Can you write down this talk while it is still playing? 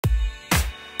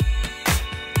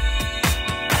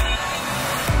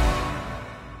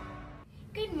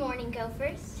go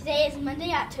first? Today is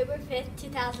Monday, October 5th,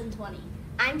 2020.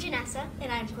 I'm Janessa.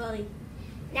 And I'm Chloe.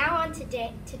 Now on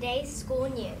to today's school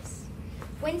news.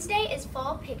 Wednesday is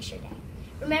Fall Picture Day.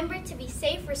 Remember to be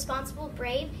safe, responsible,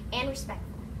 brave, and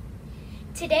respectful.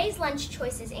 Today's lunch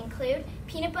choices include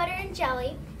peanut butter and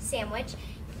jelly sandwich,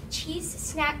 cheese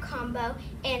snack combo,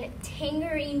 and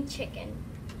tangerine chicken.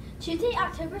 Tuesday,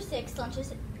 October 6th,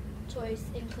 lunches choice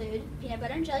include peanut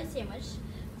butter and jelly sandwich,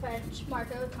 French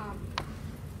Marco combo,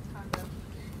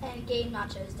 and game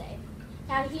nachos day.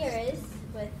 Now here is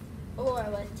with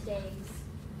today's.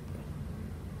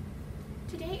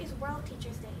 Today is World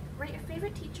Teachers Day. Write a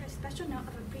favorite teacher a special note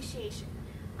of appreciation.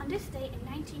 On this day in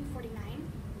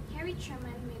 1949, Harry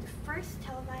Truman made the first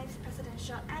televised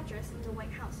presidential address in the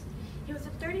White House. He was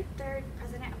the 33rd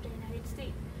President of the United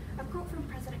States. A quote from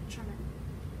President Truman: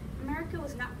 "America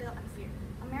was not built on fear.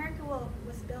 America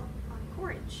was built on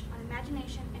courage, on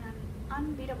imagination, and on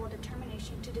unbeatable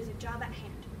determination to do the job at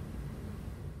hand."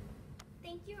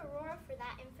 Thank you, Aurora, for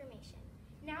that information.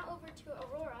 Now over to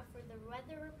Aurora for the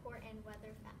weather report and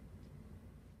weather fact.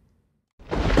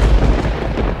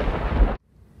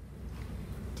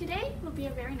 Today will be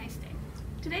a very nice day.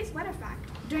 Today's weather fact: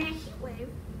 during a heat wave,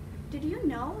 did you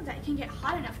know that it can get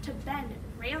hot enough to bend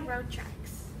railroad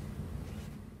tracks?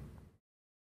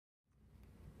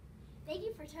 Thank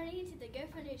you for tuning into the Go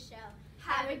for News show.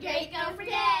 Have a great Go for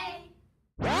Day!